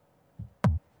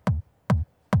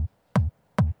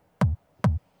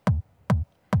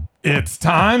It's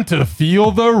time to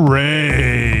feel the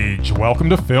rage.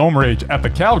 Welcome to Film Rage at the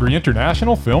Calgary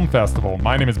International Film Festival.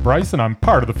 My name is Bryce and I'm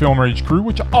part of the Film Rage crew,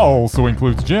 which also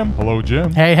includes Jim. Hello,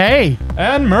 Jim. Hey, hey.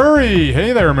 And Murray.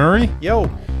 Hey there, Murray. Yo.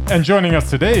 And joining us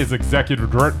today is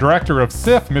Executive Director of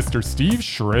SIFF, Mr. Steve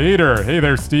Schrader. Hey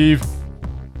there, Steve.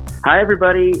 Hi,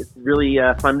 everybody. It's really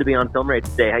fun to be on Film Rage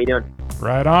today. How you doing?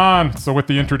 Right on. So with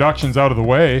the introductions out of the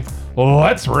way,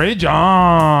 let's rage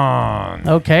on.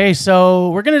 Okay, so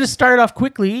we're going to just start off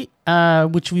quickly,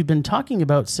 which we've been talking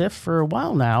about SIFF for a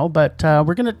while now, but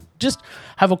we're going to just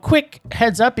have a quick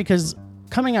heads up because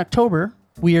coming October,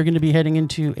 we are going to be heading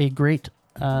into a great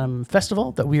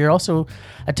festival that we are also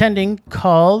attending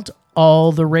called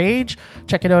All the Rage.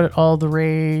 Check it out at All the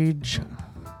Rage.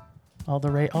 All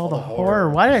the horror.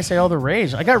 Why did I say all the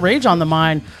rage? I got rage on the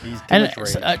mind. And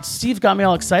Steve got me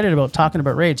all excited about talking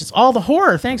about rage. It's all the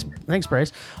horror. Thanks,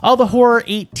 Bryce. All the horror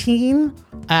 18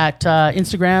 at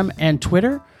Instagram and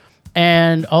Twitter.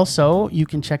 And also, you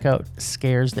can check out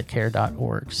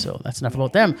scaresthatcare.org. So that's enough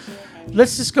about them.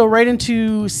 Let's just go right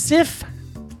into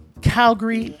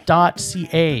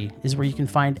siffcalgary.ca is where you can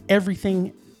find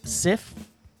everything SIFF.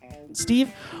 Steve,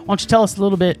 why don't you tell us a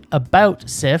little bit about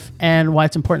SIFF and why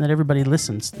it's important that everybody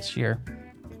listens this year?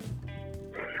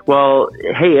 Well,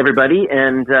 hey, everybody.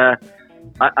 And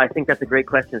I think that's a great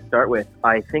question to start with.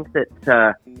 I think that,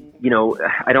 I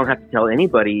don't have to tell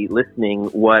anybody listening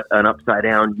what an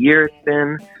upside-down year it's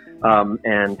been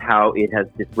and how it has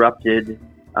disrupted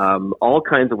all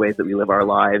kinds of ways that we live our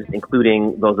lives,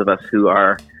 including those of us who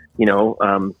are,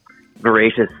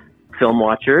 voracious film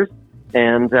watchers.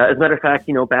 And as a matter of fact,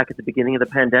 back at the beginning of the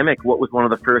pandemic, what was one of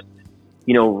the first,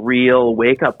 real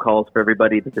wake-up calls for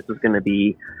everybody that this was going to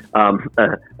be a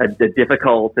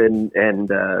difficult and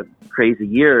crazy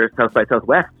year? South by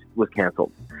Southwest was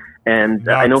canceled. And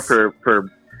I know for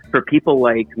people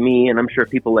like me, and I'm sure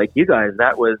people like you guys,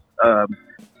 that was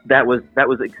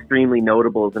extremely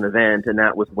notable as an event. And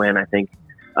that was when I think,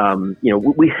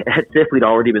 we at SIFF, we'd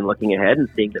already been looking ahead and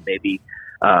seeing that maybe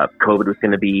COVID was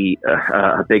going to be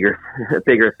a bigger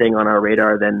thing on our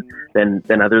radar than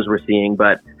others were seeing.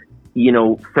 But,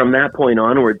 from that point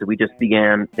onwards, we just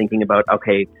began thinking about,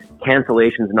 okay,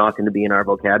 cancellation is not going to be in our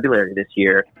vocabulary this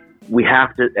year. We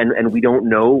have to, and we don't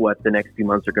know what the next few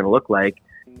months are going to look like.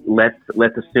 Let's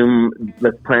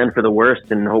plan for the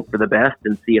worst and hope for the best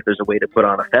and see if there's a way to put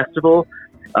on a festival,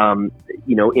 in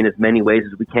as many ways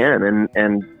as we can.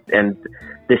 And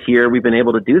this year we've been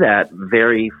able to do that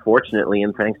very fortunately,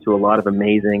 and thanks to a lot of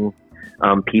amazing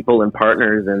people and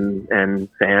partners and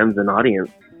fans and audience.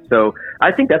 So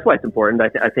I think that's why it's important. I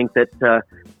think that,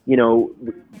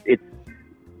 it's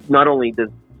not only does,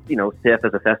 SIFF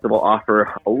as a festival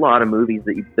offer a lot of movies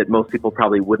that most people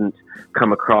probably wouldn't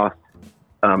come across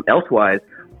elsewise,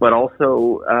 but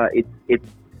also it's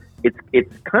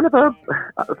kind of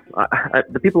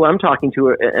the people I'm talking to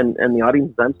and the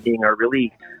audiences I'm seeing are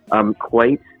really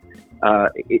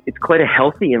it's quite a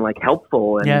healthy and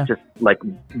helpful and just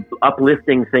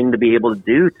uplifting thing to be able to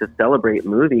do, to celebrate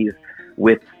movies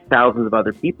with thousands of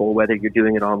other people, whether you're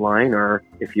doing it online or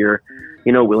if you're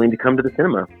willing to come to the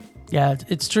cinema. Yeah,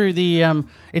 it's true.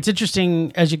 It's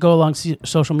interesting as you go along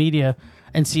social media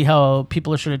and see how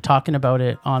people are sort of talking about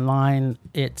it online.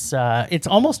 It's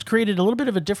almost created a little bit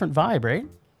of a different vibe, right?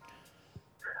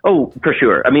 Oh, for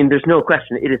sure. I mean, there's no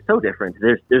question. It is so different.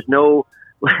 There's no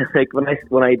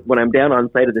when I'm down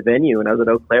on site at the venue, and I was at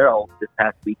Eau Claire this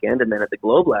past weekend, and then at the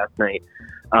Globe last night,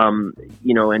 and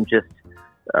just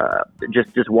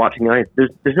watching the audience.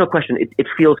 There's no question. It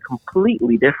feels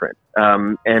completely different.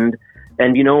 And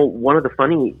one of the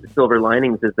funny silver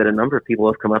linings is that a number of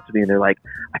people have come up to me and they're like,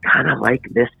 "I kind of like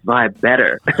this vibe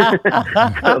better." So,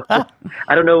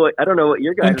 I don't know what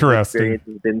your guys' experience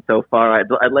has been so far.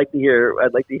 I'd like to hear how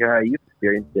you've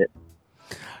experienced it.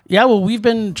 Yeah, well, we've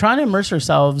been trying to immerse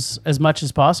ourselves as much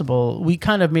as possible. We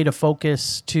kind of made a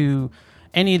focus to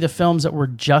any of the films that were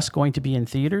just going to be in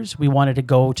theaters. We wanted to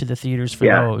go to the theaters for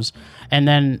those. And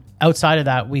then outside of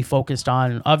that, we focused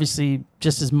on, obviously,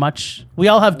 just as much. We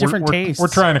all have different tastes. We're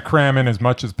trying to cram in as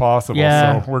much as possible.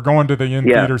 Yeah. So we're going to the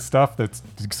in-theater stuff that's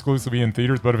exclusively in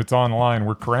theaters, but if it's online,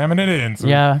 we're cramming it in. So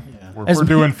we're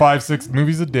doing 5-6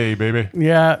 movies a day, baby.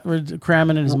 Yeah, we're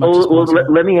cramming it as much as possible.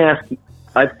 Well, let me ask you.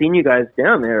 I've seen you guys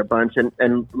down there a bunch, and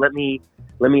let me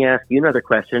ask you another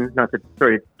question, not to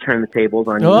sort of turn the tables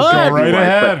on you. Go right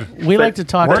ahead. We like to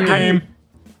talk to you.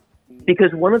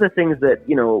 Because one of the things that,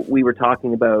 we were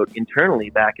talking about internally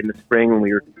back in the spring when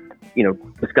we were,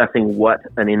 discussing what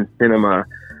an in-cinema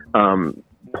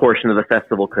portion of the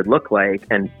festival could look like,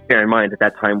 and bear in mind at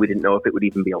that time we didn't know if it would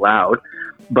even be allowed,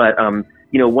 but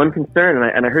one concern,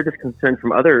 and I heard this concern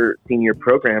from other senior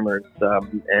programmers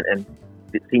and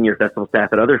senior festival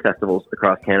staff at other festivals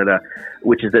across Canada,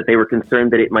 which is that they were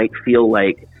concerned that it might feel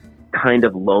like kind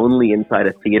of lonely inside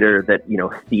a theater that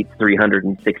seats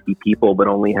 360 people but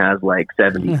only has like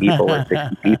 70 people or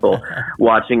 60 people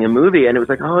watching a movie. And it was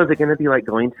like, oh, is it going to be like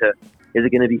is it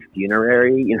going to be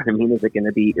funerary? You know what I mean? Is it going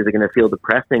to feel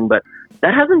depressing? But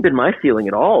that hasn't been my feeling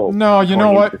at all. No, you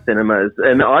know what? The cinemas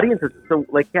and the audiences. So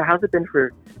like, yeah, how's it been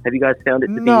have you guys found it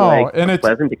to be a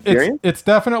pleasant experience? It's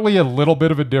definitely a little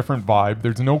bit of a different vibe.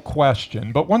 There's no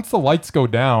question. But once the lights go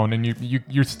down and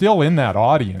you're still in that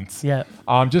audience, yeah.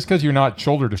 Just because you're not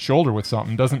shoulder to shoulder with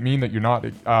something doesn't mean that you're not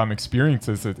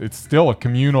experiencing it. It's still a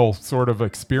communal sort of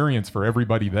experience for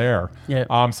everybody there.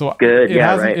 Yeah. So good.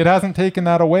 It hasn't taken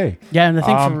that away. Yeah, and the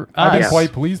thing for us, I've been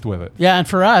quite pleased with it. Yeah, and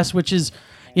for us, which is,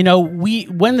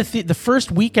 when the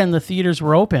first weekend the theaters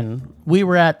were open, we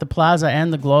were at the Plaza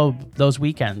and the Globe those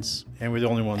weekends, and we're the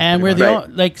only ones. And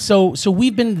we're so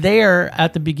we've been there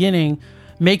at the beginning,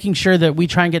 making sure that we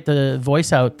try and get the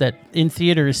voice out that in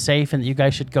theater is safe and that you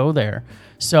guys should go there.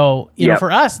 So,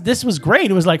 for us, this was great.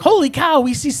 It was like, holy cow,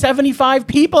 we see 75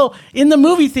 people in the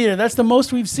movie theater. That's the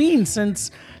most we've seen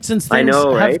since things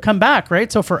have come back,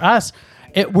 right? So for us,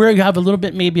 we have a little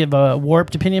bit maybe of a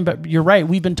warped opinion, but you're right.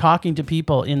 We've been talking to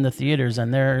people in the theaters,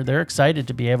 and they're excited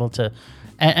to be able to,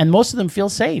 and most of them feel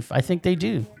safe. I think they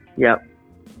do. Yeah.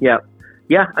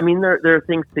 I mean, there are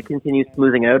things to continue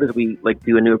smoothing out as we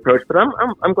do a new approach. But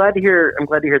I'm glad to hear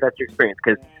that's your experience,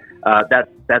 because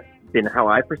that's been how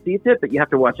I perceived it. But you have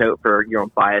to watch out for your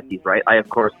own biases, right? I of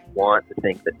course want to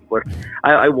think that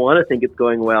I want to think it's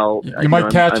going well. You might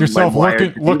catch yourself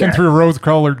looking through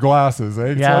rose-colored glasses.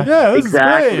 Eh? Yeah, this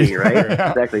exactly, is great. Right?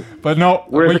 Exactly. But no,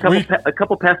 whereas a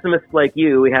couple pessimists like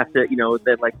you, we have to,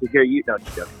 that like to hear you. No,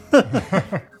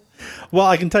 Well,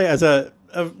 I can tell you, as a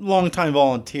longtime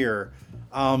volunteer,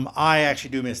 I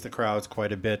actually do miss the crowds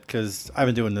quite a bit, because I've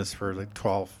been doing this for like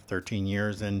 12, 13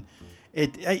 years, and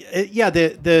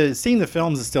the seeing the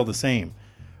films is still the same,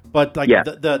 but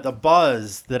the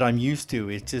buzz that I'm used to,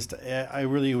 it's just, I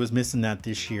really was missing that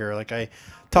this year. Like, I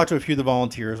talked to a few of the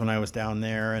volunteers when I was down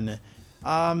there, and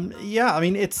I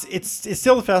mean, it's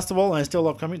still the festival, and I still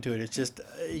love coming to it. It's just,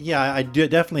 I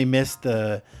definitely missed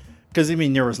because I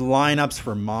mean, there was lineups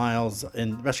for miles,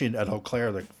 and especially at Eau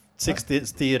Claire, like 6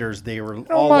 theaters, they were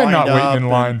all lined up. Waiting in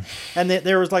line. And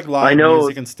there was like live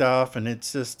music and stuff, and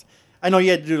it's just, I know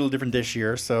you had to do a little different this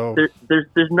year, so there's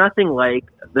nothing like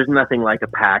a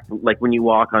pack, like when you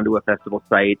walk onto a festival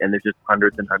site and there's just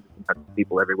hundreds and hundreds and hundreds of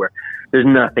people everywhere. There's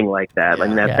nothing like that. Yeah. I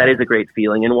mean, that is a great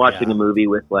feeling. And watching a movie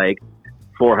with like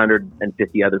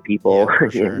 450 other people,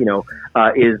 sure.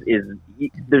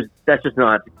 that's just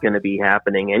not going to be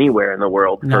happening anywhere in the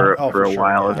world for a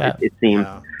while. Yeah. It seems.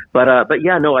 Yeah. But I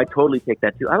totally take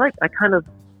that too. I kind of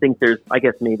think I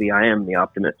guess maybe I am the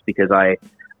optimist, because I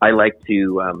like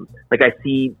to, I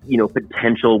see,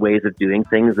 potential ways of doing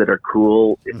things that are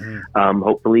cool,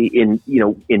 hopefully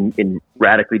in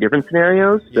radically different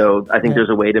scenarios. Yeah. So I think there's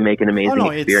a way to make an amazing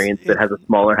experience that has a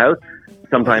smaller house.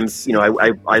 Sometimes,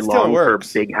 I long for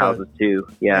big houses too.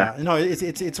 Yeah. No,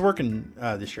 it's working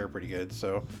this year pretty good.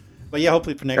 So, but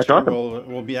hopefully for next year awesome.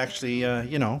 we'll be actually,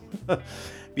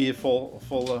 be a full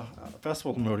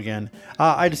festival mode again.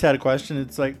 I just had a question.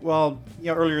 It's like,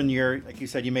 earlier in the year, like you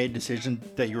said, you made a decision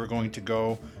that you were going to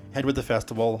go ahead with the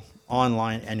festival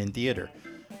online and in theater.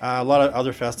 A lot of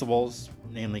other festivals,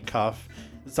 namely Cuff,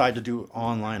 decided to do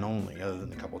online only, other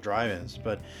than a couple drive-ins.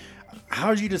 But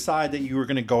how did you decide that you were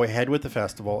going to go ahead with the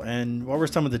festival, and what were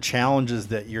some of the challenges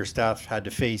that your staff had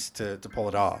to face to pull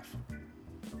it off?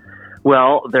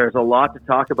 Well, there's a lot to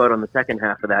talk about on the second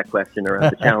half of that question around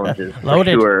the challenges, for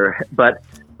sure. But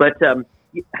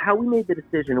how we made the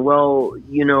decision, well,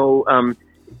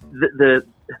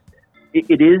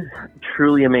 it is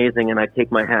truly amazing, and I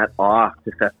take my hat off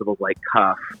to festivals like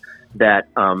Cuff that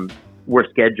were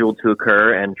scheduled to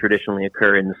occur and traditionally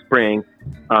occur in the spring,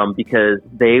 because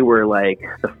they were like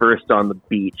the first on the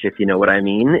beach, if you know what I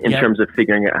mean, in terms of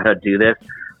figuring out how to do this.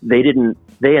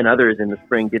 They and others in the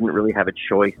spring didn't really have a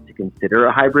choice to consider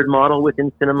a hybrid model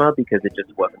within cinema, because it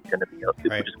just wasn't going to be,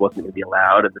 it just wasn't going to be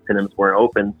allowed, and the cinemas weren't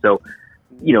open. So,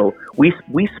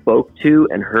 we spoke to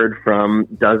and heard from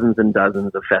dozens and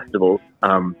dozens of festivals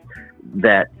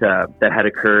that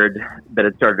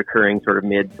had started occurring sort of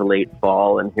mid to late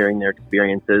fall, and hearing their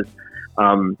experiences.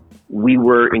 We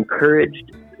were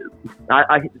encouraged.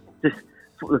 I just,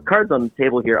 with cards on the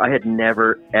table here, I had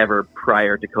never, ever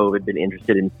prior to COVID been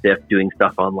interested in SIFF doing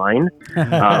stuff online.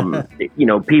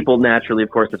 People naturally,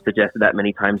 of course, have suggested that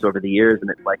many times over the years.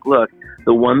 And it's like, look,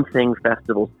 the one thing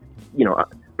festivals,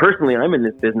 personally, I'm in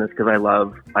this business because I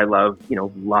love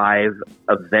live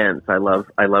events. I love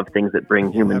things that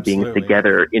bring human beings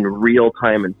together in real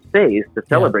time and space to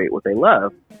celebrate what they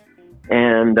love.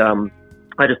 And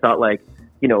I just thought,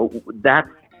 that's,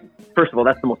 first of all,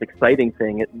 that's the most exciting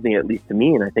thing, at least to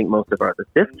me, and I think most of the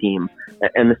SIFF team.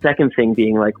 And the second thing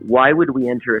being, why would we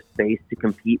enter a space to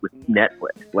compete with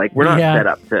Netflix? We're not set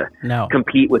up to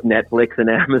compete with Netflix and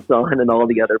Amazon and all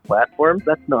the other platforms.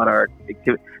 That's not our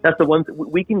activity. That's the one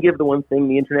we can give the one thing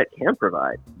the internet cannot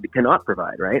provide,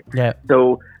 right? Yeah.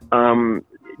 So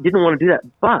didn't want to do that,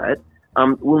 but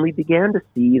when we began to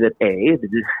see that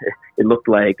it looked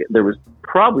like there was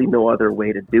probably no other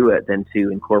way to do it than to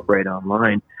incorporate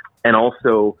online, and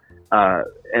also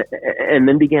and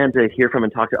then began to hear from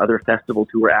and talk to other festivals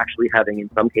who were actually having, in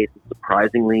some cases,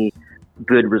 surprisingly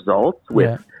good results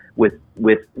with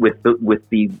the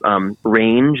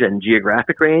range and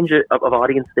geographic range of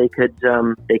audience they could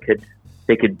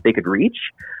reach.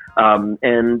 And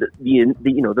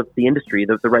the industry,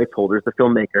 the rights holders, the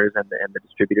filmmakers, and the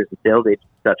distributors and sales agents,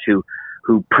 such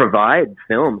who provide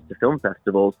films to film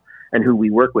festivals and who we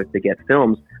work with to get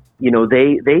films,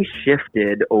 they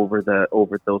shifted over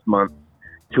those months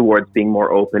towards being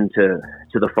more open to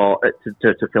the fall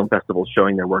to film festivals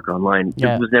showing their work online.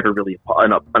 It was never really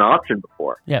an option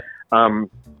before. Yeah.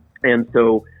 And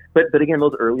so. But again,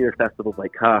 those earlier festivals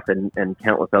like Cuff and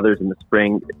countless others in the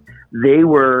spring, they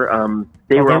were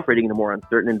operating in a more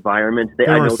uncertain environment. They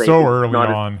were so early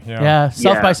on.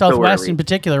 South by Southwest in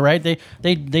particular, right?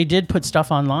 They did put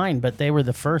stuff online, but they were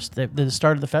the first, the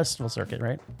start of the festival circuit,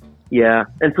 right? Yeah,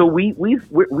 and so we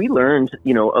learned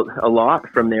a lot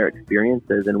from their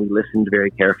experiences, and we listened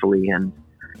very carefully. And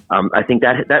I think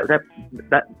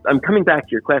that I'm coming back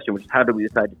to your question, which is how did we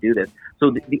decide to do this?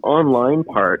 So the online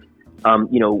part.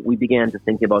 We began to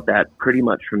think about that pretty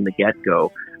much from the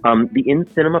get-go. The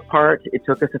in-cinema part, it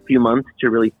took us a few months to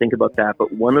really think about that,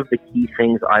 but one of the key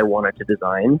things I wanted to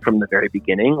design from the very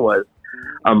beginning was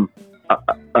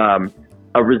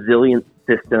a resilient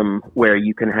system where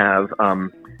you can have,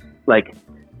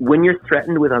 when you're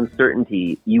threatened with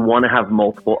uncertainty, you want to have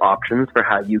multiple options for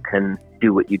how you can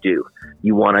do what you do.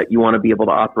 You want to be able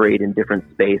to operate in different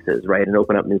spaces, right, and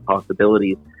open up new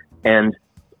possibilities. And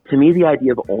to me, the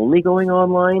idea of only going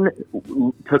online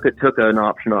took an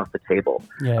option off the table.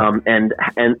 Yeah. And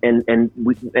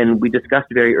we discussed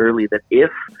very early that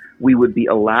if we would be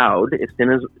allowed, if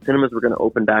cinemas were going to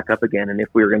open back up again, and if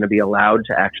we were going to be allowed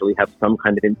to actually have some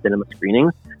kind of in-cinema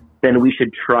screening, then we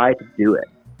should try to do it.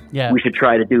 Yeah. We should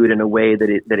try to do it in a way that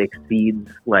exceeds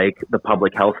the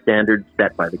public health standards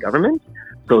set by the government,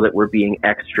 so that we're being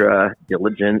extra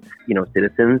diligent,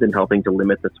 citizens in helping to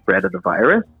limit the spread of the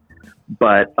virus.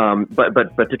 But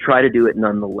to try to do it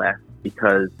nonetheless,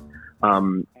 because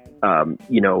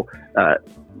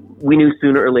we knew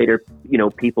sooner or later,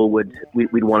 people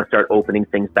we'd want to start opening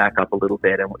things back up a little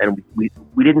bit, and we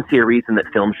didn't see a reason that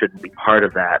film shouldn't be part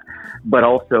of that, but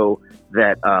also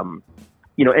that and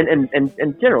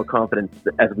general confidence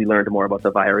as we learned more about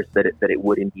the virus that it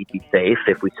would indeed be safe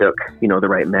if we took the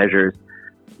right measures,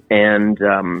 and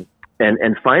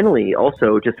finally,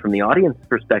 also just from the audience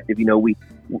perspective,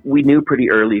 we knew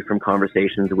pretty early from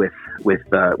conversations with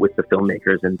the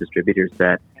filmmakers and distributors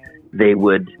that they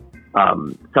would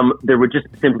there would just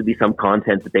simply be some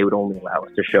content that they would only allow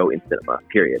us to show in cinema.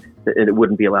 Period. It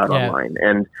wouldn't be allowed online.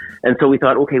 And so we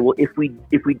thought, okay, well, if we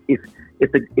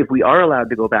are allowed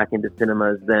to go back into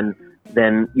cinemas, then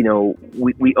we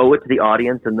owe it to the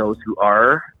audience and those who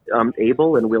are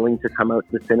able and willing to come out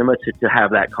to the cinema to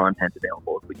have that content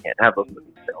available if we can, have those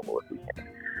movies available if we can,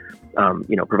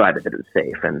 provided that it's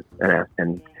safe and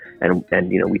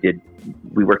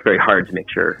we worked very hard to make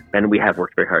sure, and we have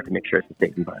worked very hard to make sure it's a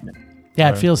safe environment.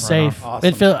 Yeah, it feels safe.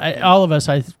 Awesome. All of us,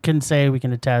 I can say, we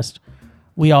can attest,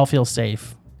 we all feel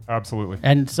safe. Absolutely.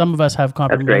 And some of us have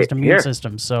compromised immune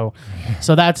systems, so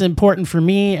that's important for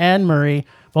me and Murray,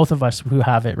 both of us who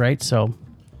have it, right? So,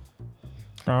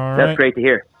 all right. That's great to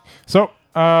hear. So,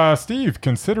 Steve,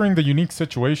 considering the unique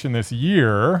situation this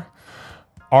year,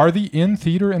 are the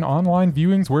in-theater and online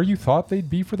viewings where you thought they'd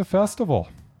be for the festival?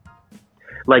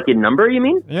 Like in number, you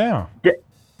mean? Yeah.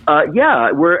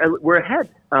 Yeah, we're ahead.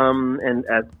 And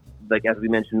as we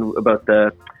mentioned about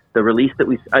the release that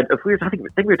I think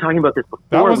we were talking about this before.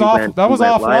 That was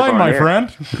offline, my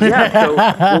friend. Yeah. So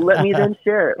let me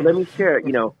share.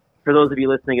 For those of you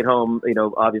listening at home,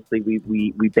 obviously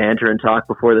we banter and talk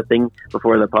before the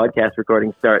podcast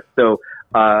recording starts. So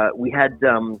we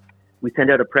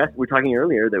sent out a press. We were talking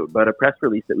earlier about a press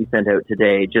release that we sent out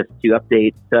today, just to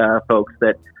update folks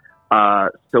that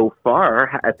so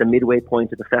far at the midway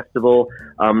point of the festival,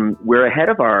 we're ahead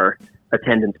of our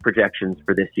attendance projections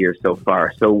for this year so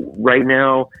far. So right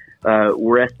now,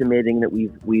 we're estimating that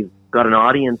we've got an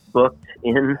audience booked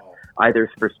in either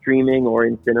for streaming or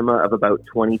in cinema of about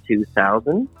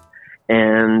 22,000.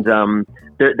 And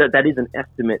that is an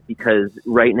estimate because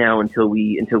right now, until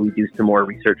we do some more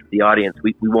research with the audience,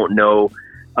 we won't know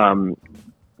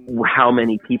how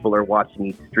many people are watching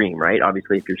each stream. Right?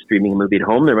 Obviously, if you're streaming a movie at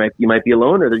home, you might be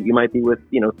alone, or you might be with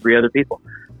 3 other people.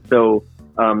 So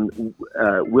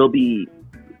we'll be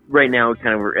right now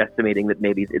kind of we're estimating that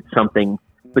maybe it's something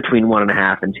between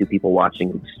 1.5 and 2 people watching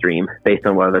each stream, based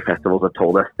on what other festivals have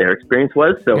told us their experience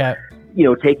was. So,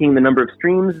 taking the number of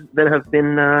streams that have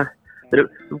been,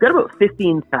 we've got about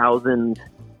 15,000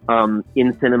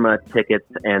 in cinema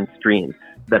tickets and streams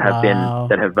that have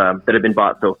been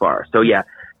bought so far. So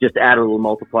just add a little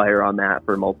multiplier on that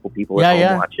for multiple people at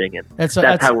home watching, and that's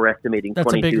how we're estimating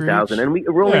 22,000. And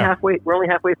we're only halfway. We're only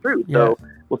halfway through, so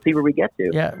we'll see where we get to.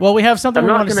 Yeah. Well, we have something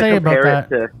we want to say about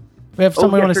that. We have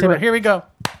something we want to say about. Here we go.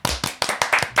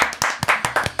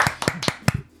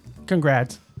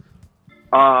 Congrats.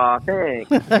 Thanks.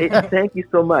 Thank you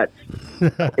so much.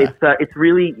 It's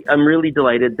really, I'm really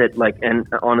delighted that and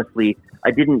honestly,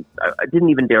 I didn't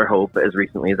even dare hope as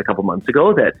recently as a couple months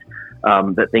ago that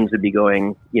things would be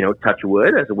going, touch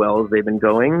wood, as well as they've been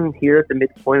going here at the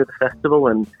midpoint of the festival,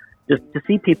 and just to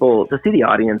see the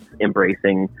audience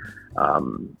embracing,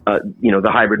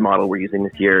 the hybrid model we're using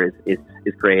this year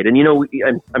is great. And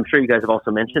I'm sure you guys have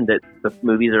also mentioned that the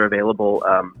movies are available.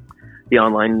 The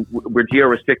online, we're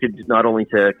geo-restricted not only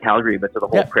to Calgary, but to the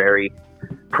whole Prairie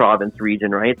province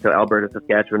region, right? So Alberta,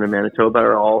 Saskatchewan, and Manitoba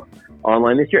are all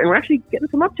online this year. And we're actually getting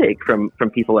some uptake from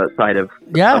people outside of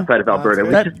Alberta,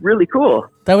 which is really cool.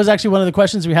 That was actually one of the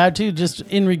questions we had, too, just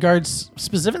in regards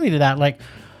specifically to that.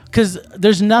 Because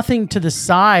there's nothing to the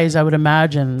size, I would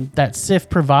imagine, that SIFF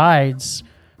provides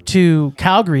to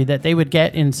Calgary that they would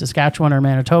get in Saskatchewan or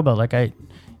Manitoba.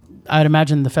 I'd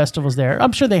imagine the festivals there.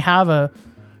 I'm sure they have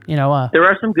there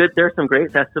are some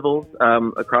great festivals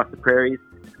in the prairies.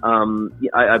 I'm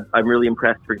really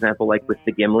impressed, for example, with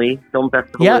the Gimli Film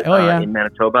Festival in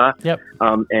Manitoba. Yep.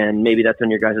 And maybe that's on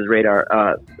your guys'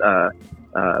 radar.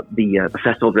 The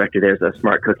festival director there is a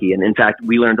smart cookie, and in fact,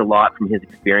 we learned a lot from his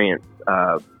experience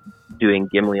doing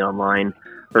Gimli online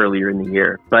earlier in the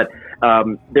year. But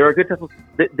there are good festivals.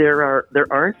 There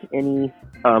aren't any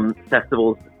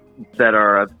festivals that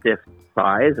are of SIFF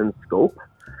size and scope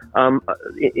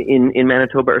in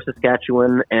Manitoba or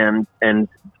Saskatchewan, and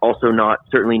also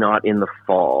certainly not in the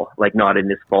fall, not in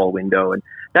this fall window, and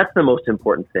that's the most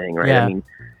important thing, right? Yeah.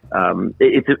 I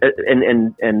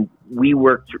mean, and we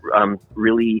worked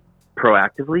really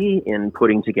proactively in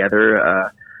putting together.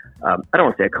 I don't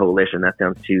want to say a coalition. That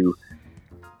sounds too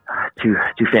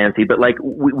fancy, but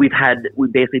we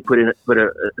basically put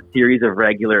a series of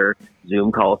regular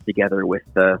Zoom calls together with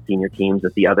the senior teams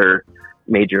at the other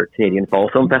major Canadian fall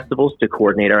film festivals to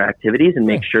coordinate our activities and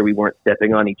make sure we weren't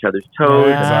stepping on each other's toes.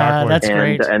 Yeah, that's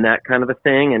great. And that kind of a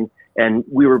thing. And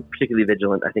we were particularly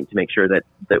vigilant, I think, to make sure that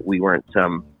we weren't,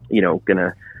 going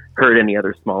to hurt any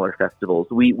other smaller festivals.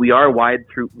 We are wide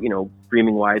through,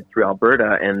 streaming wide through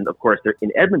Alberta. And of course,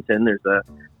 in Edmonton, there's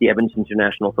the Edmonton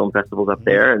International Film Festival's up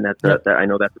there. And I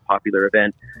know that's a popular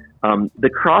event. The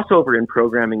crossover in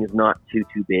programming is not too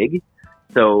big.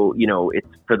 So, it's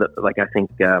for I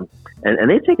think, and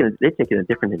they've taken a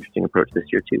different interesting approach this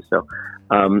year too. So,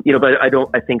 but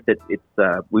I think that it's,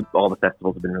 all the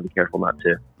festivals have been really careful not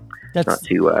to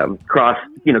cross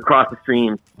the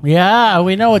streams. Yeah,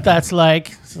 we know what that's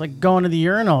like. It's like going to the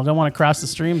urinal. Don't want to cross the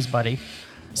streams, buddy.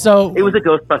 So it was a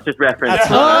Ghostbusters reference.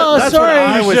 That's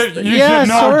sorry. You should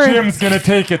know Jim's going to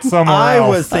take it somewhere else. I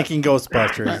was thinking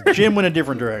Ghostbusters. Jim went a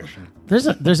different direction. There's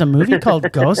a movie called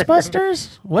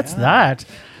Ghostbusters? What's that?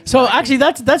 So actually,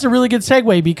 that's a really good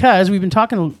segue, because we've been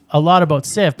talking a lot about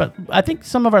SIFF, but I think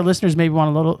some of our listeners maybe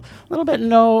want a little bit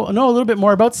know a little bit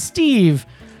more about Steve.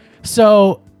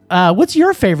 So, what's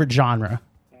your favorite genre?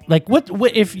 What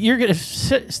if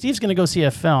Steve's going to go see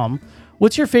a film?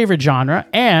 What's your favorite genre?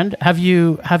 And have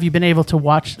you been able to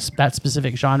watch that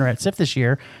specific genre at SIFF this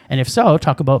year? And if so,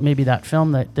 talk about maybe that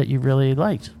film that you really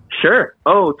liked. Sure.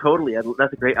 Oh, totally. I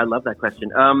love that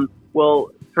question. Well,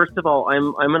 first of all,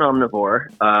 I'm an omnivore,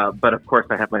 but of course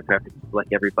I have my preferences like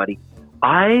everybody.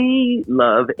 I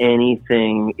love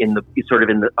anything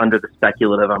under the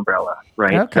speculative umbrella,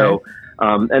 right? Okay. So,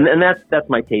 and that's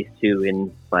my taste too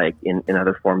in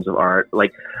other forms of art,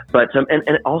 but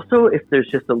and also if there's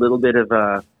just a little bit of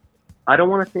I don't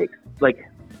want to say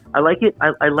I like it.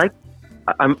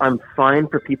 I'm fine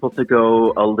for people to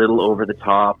go a little over the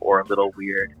top or a little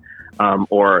weird,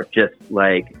 or just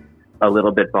a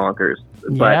little bit bonkers.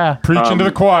 But, Yeah. Preaching to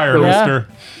the choir, Yeah. Lister.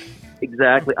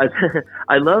 Exactly.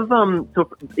 I love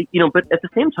but at the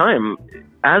same time,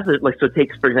 so it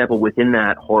takes, for example, within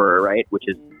that horror, right, which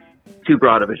is too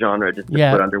broad of a genre just to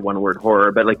put under one word,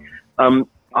 horror. But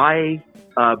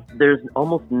there's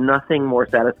almost nothing more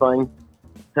satisfying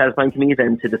to me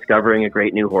than to discovering a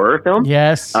great new horror film.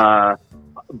 Yes.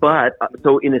 But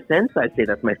so in a sense, I'd say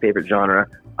that's my favorite genre.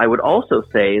 I would also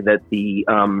say that the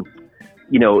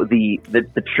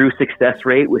true success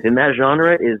rate within that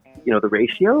genre is, the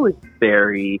ratio is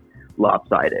very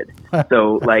lopsided.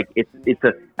 So I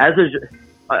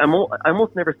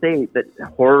almost never say that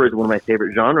horror is one of my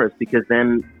favorite genres, because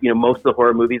then, most of the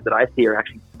horror movies that I see are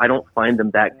actually, I don't find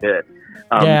them that good.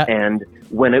 And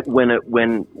when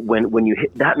you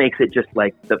hit, that makes it just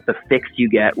like the fix you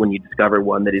get when you discover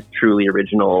one that is truly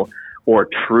original or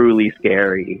truly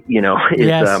scary, is,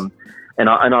 Yes. and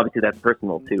obviously that's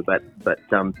personal too, but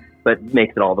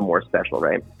makes it all the more special,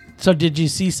 right? So did you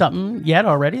see something yet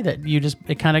already that you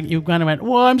kind of went,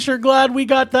 well, I'm sure glad we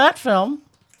got that film?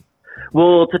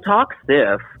 Well, to talk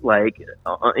Sif,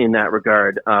 in that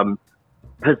regard,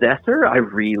 Possessor, I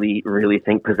really, really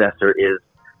think Possessor is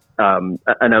an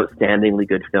outstandingly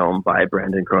good film by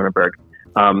Brandon Cronenberg.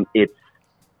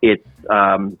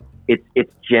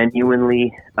 It's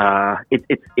genuinely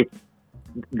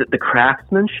the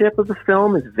craftsmanship of the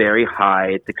film is very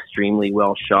high. It's extremely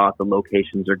well shot. The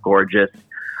locations are gorgeous.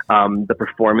 The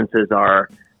performances are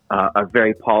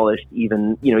very polished.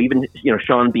 Even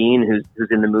Sean Bean,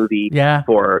 who's in the movie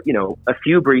for a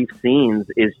few brief scenes,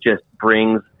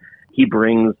 brings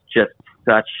just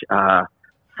such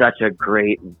a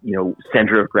great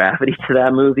center of gravity to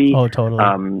that movie. Oh, totally.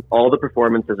 All the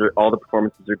performances are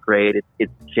great.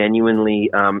 It's genuinely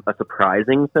a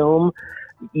surprising film,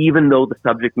 even though the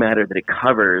subject matter that it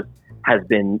covers has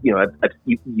been,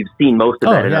 you've seen most of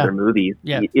that in other movies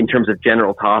in terms of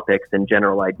general topics and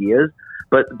general ideas.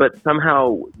 But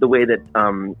somehow the way that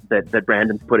that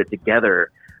Brandon's put it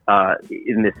together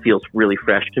in this feels really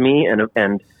fresh to me,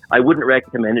 and I wouldn't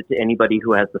recommend it to anybody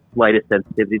who has the slightest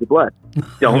sensitivity to blood.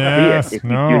 Don't see it if you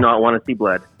do not want to see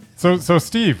blood. So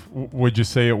Steve, would you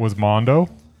say it was Mondo?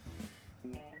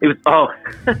 It was. Oh,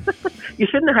 you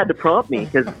shouldn't have had to prompt me,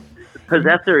 because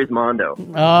Possessor is Mondo.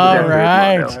 All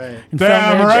right.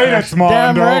 Damn right it's Mondo.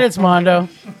 Damn right it's Mondo.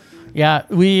 Yeah,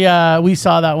 we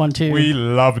saw that one too. We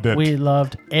loved it. We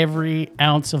loved every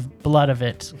ounce of blood of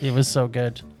it. It was so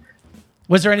good.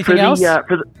 Was there anything else?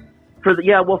 For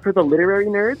the literary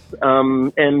nerds,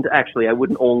 and actually I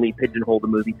wouldn't only pigeonhole the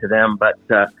movie to them, but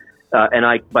and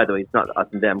I, by the way, it's not us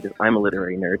and them because I'm a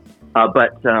literary nerd.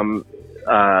 But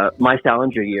My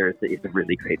Salinger Year is a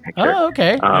really great picture. Oh,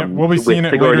 okay. We'll be seeing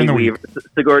it later in the week.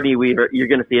 Sigourney Weaver, you're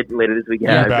going to see it later this week.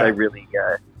 Yeah, I really.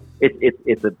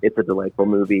 It's a delightful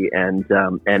movie, and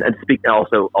speak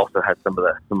also has some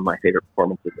of my favorite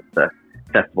performances at the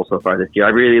festival so far this year. I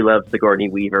really love Sigourney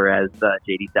Weaver as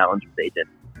J.D. Salinger's agent.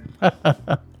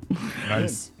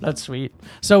 Nice. That's sweet.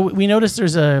 So we noticed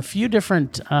there's a few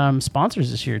different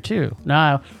sponsors this year too.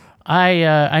 Now,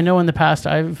 I know in the past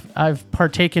I've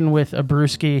partaken with a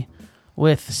brewski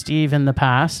with Steve in the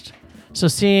past. So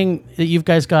seeing that you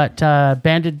guys got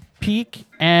Banded Peak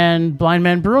and Blind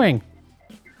Man Brewing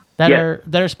that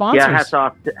are sponsors. Yeah,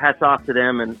 hats off to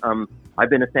them, and I've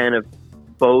been a fan of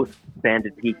both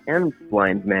Banded Peak and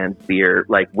Blind Man's beer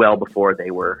well before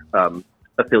they were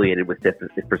affiliated with this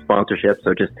for sponsorship.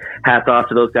 So just hats off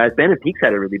to those guys. Banded Peak's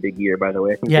had a really big year, by the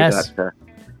way. I think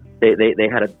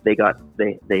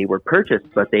they were purchased,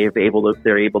 but they're able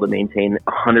to maintain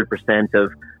 100%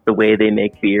 of the way they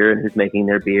make beer and who's making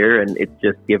their beer, and it's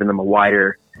just given them a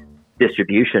wider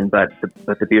distribution. But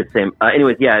the beer's the same.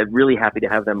 Anyways, really happy to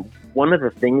have them. One of the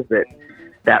things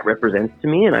that represents to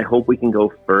me, and I hope we can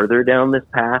go further down this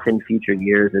path in future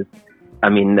years, is, I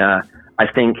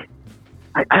think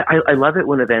I love it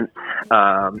when events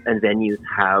and venues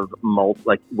have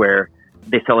where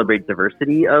they celebrate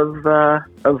diversity of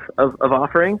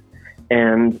offerings.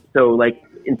 And so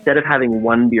instead of having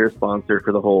one beer sponsor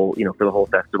for the whole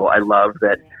festival, I love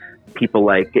that people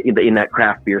in that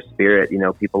craft beer spirit,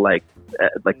 people like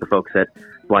the folks at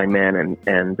Blind Man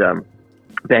and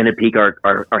Banded Peak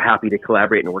are happy to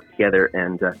collaborate and work together.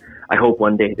 And I hope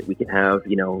one day that we can have,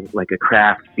 a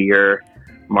craft beer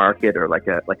market or like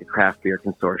a craft beer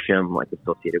consortium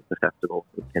associated with the festival.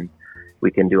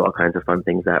 We can do all kinds of fun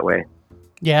things that way.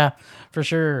 Yeah, for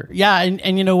sure. Yeah,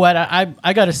 and you know what?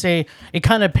 I got to say, it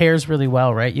kind of pairs really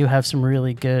well, right? You have some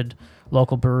really good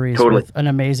local breweries Totally. with an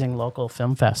amazing local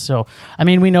film fest. So, I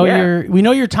mean, we know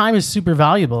your time is super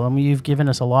valuable, and you've given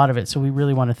us a lot of it. So we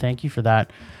really want to thank you for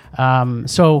that.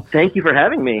 So thank you for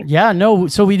having me. Yeah, no.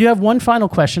 So we do have one final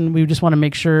question. We just want to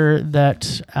make sure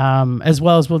that, as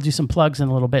well as we'll do some plugs in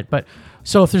a little bit. But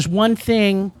so if there's one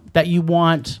thing that you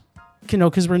want,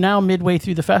 because we're now midway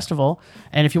through the festival,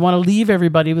 and if you want to leave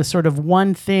everybody with sort of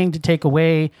one thing to take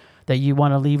away that you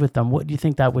want to leave with them, what do you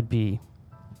think that would be?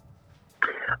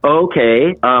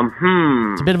 Okay. It's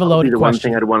a bit of a loaded the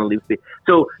question. One thing I'd want to leave.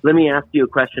 So let me ask you a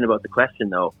question about the question,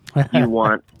 though. You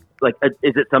want,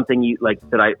 is it something you like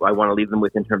that I want to leave them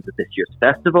with in terms of this year's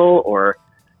festival, or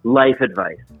life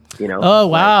advice? Oh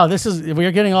wow,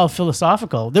 we're getting all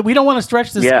philosophical. We don't want to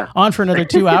stretch this on for another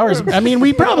 2 hours. I mean,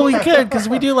 we probably could, because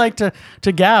we do like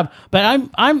to gab. But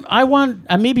I want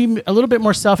maybe a little bit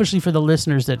more selfishly for the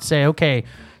listeners that say, okay,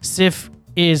 SIFF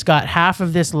is got half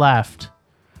of this left.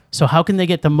 So how can they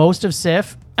get the most of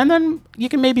SIFF? And then you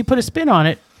can maybe put a spin on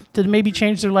it to maybe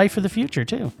change their life for the future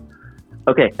too.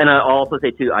 Okay, and I'll also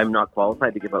say too, I'm not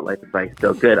qualified to give out life advice.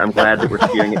 So good. I'm glad that we're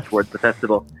steering it towards the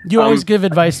festival. You always give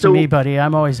advice to me, buddy.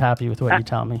 I'm always happy with what you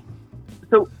tell me.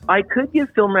 So I could give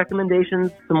film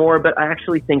recommendations some more, but I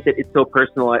actually think that it's so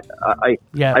personal.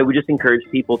 I would just encourage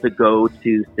people to go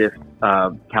to SIFF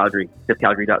Calgary,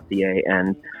 siffcalgary.ca,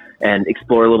 and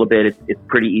explore a little bit. It's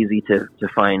pretty easy to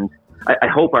find. I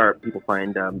hope our people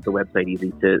find the website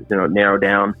easy to narrow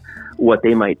down what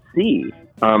they might see.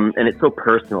 And it's so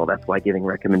personal. That's why giving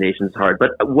recommendations is hard.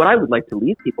 But what I would like to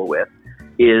leave people with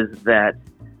is that,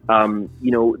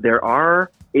 there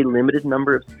are a limited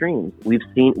number of streams. We've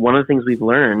seen, one of the things we've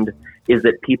learned is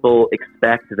that people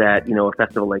expect that, a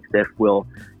festival like SIFF will,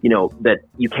 that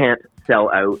you can't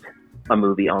sell out a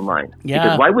movie online. Yeah.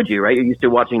 Because why would you, right? You're used to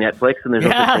watching Netflix, and there's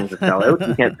no such thing to sell out.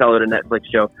 You can't sell out a Netflix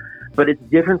show. But it's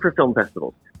different for film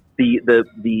festivals. The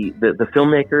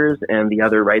filmmakers and the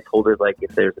other rights holders, like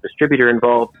if there's a distributor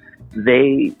involved,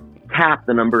 they cap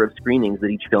the number of screenings that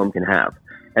each film can have.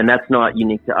 And that's not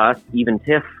unique to us. Even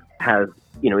TIFF has,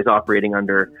 is operating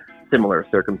under similar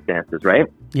circumstances, right?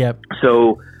 Yep.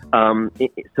 So,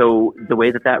 so the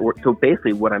way that works, so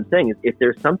basically what I'm saying is, if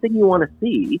there's something you want to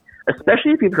see,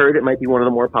 especially if you've heard it might be one of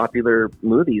the more popular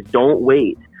movies, don't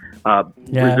wait.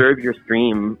 Reserve your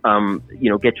stream,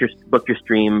 book your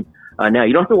stream. Now,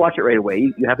 you don't have to watch it right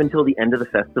away. You have until the end of the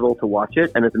festival to watch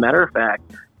it. And as a matter of fact,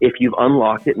 if you've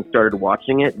unlocked it and started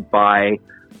watching it by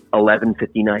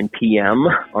 11:59 p.m.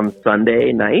 on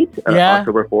Sunday night,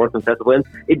 October 4th, when festival ends,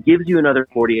 it gives you another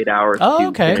 48 hours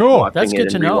to finish watching That's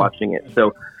good to know. Rewatching it.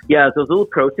 So, so those little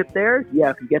pro tip there. Yeah,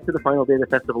 if you get to the final day of the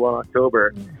festival in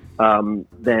October,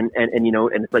 then and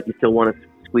it's like you still want to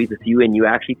squeeze a few in, you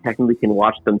actually technically can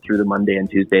watch them through the Monday and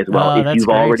Tuesday as well, if you've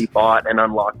already bought and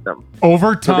unlocked them.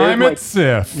 Overtime at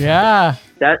SIFF. Yeah.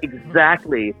 That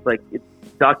exactly. It's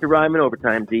Dr. Ryman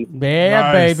overtime, Z.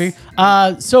 Yeah, Nice. baby.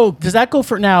 So does that go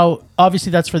for now?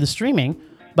 Obviously, that's for the streaming,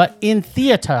 but in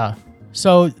theater.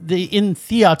 So the in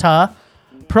theater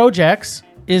projects,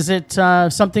 is it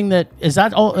something that is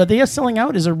that all? Are they selling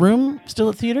out? Is a room still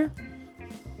at theater?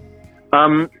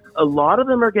 A lot of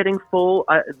them are getting full.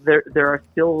 There are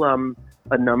still a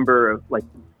number of I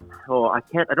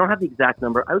don't have the exact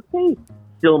number. I would say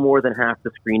still more than half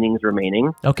the screenings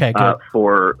remaining. Okay, good.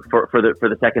 For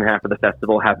the second half of the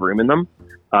festival have room in them.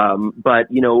 But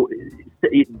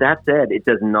that said, it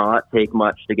does not take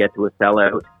much to get to a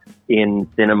sellout in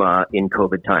cinema in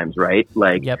COVID times, right?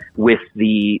 With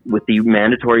the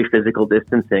mandatory physical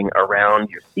distancing around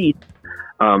your seats.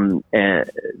 And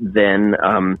then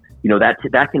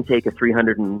that can take a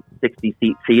 360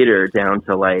 seat theater down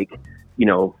to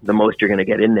the most you're going to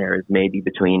get in there is maybe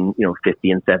between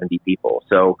 50 and 70 people.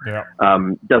 So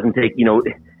doesn't take you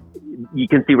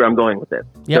can see where I'm going with this.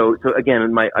 Yep. So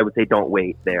again, I would say don't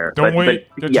wait there. Don't wait.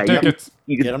 Get your tickets.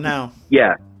 You can get them now.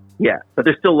 Yeah, but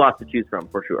there's still lots to choose from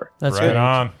for sure. That's right good.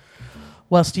 On.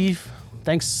 Well, Steve,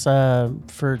 thanks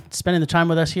for spending the time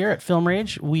with us here at Film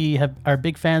Rage. We are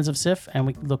big fans of SIFF, and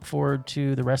we look forward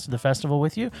to the rest of the festival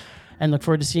with you, and look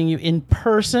forward to seeing you in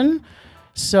person.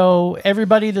 So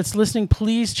everybody that's listening,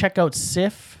 please check out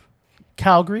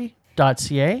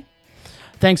siffcalgary.ca.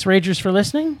 Thanks, Ragers, for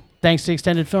listening. Thanks to the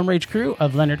extended Film Rage crew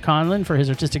of Leonard Conlon for his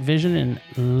artistic vision and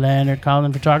Leonard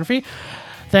Conlon photography.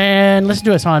 Then listen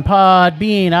to us on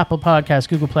Podbean, Apple Podcasts,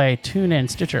 Google Play, TuneIn,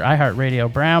 Stitcher,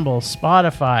 iHeartRadio, Bramble,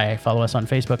 Spotify. Follow us on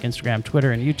Facebook, Instagram,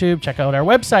 Twitter, and YouTube. Check out our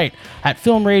website at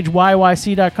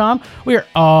filmrageyyc.com. We are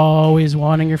always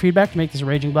wanting your feedback to make this a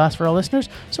raging blast for our listeners,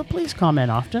 so please comment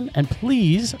often, and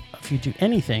please, if you do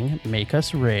anything, make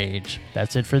us rage.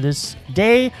 That's it for this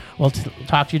day. We'll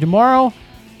talk to you tomorrow.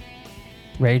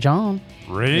 Rage on.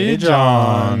 Rage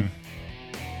on.